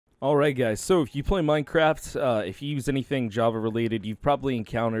Alright guys, so if you play Minecraft, if you use anything Java related, you've probably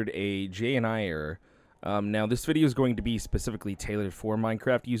encountered a JNI error. Now this video is going to be specifically tailored for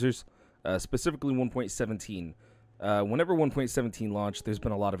Minecraft users, specifically 1.17. Whenever 1.17 launched, there's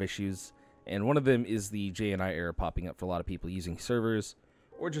been a lot of issues, and one of them is the JNI error popping up for a lot of people using servers,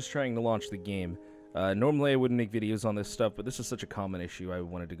 or just trying to launch the game. Normally I wouldn't make videos on this stuff, but this is such a common issue, I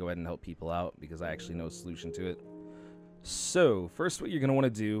wanted to go ahead and help people out, because I actually know a solution to it. So, first what you're going to want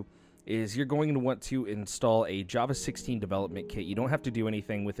to do is you're going to want to install a Java 16 development kit. You don't have to do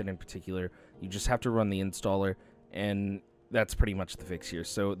anything with it in particular. You just have to run the installer, and that's pretty much the fix here.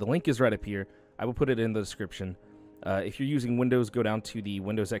 So the link is right up here. I will put it in the description. If you're using Windows, go down to the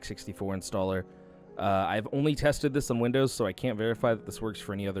Windows x64 installer. I've only tested this on Windows, so I can't verify that this works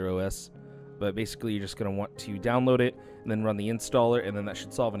for any other OS. But basically, you're just going to want to download it, and then run the installer, and then that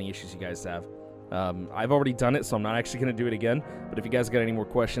should solve any issues you guys have. I've already done it, so I'm not actually going to do it again, but if you guys got any more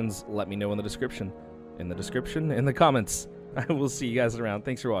questions, let me know in the description. In the comments. I will see you guys around.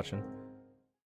 Thanks for watching.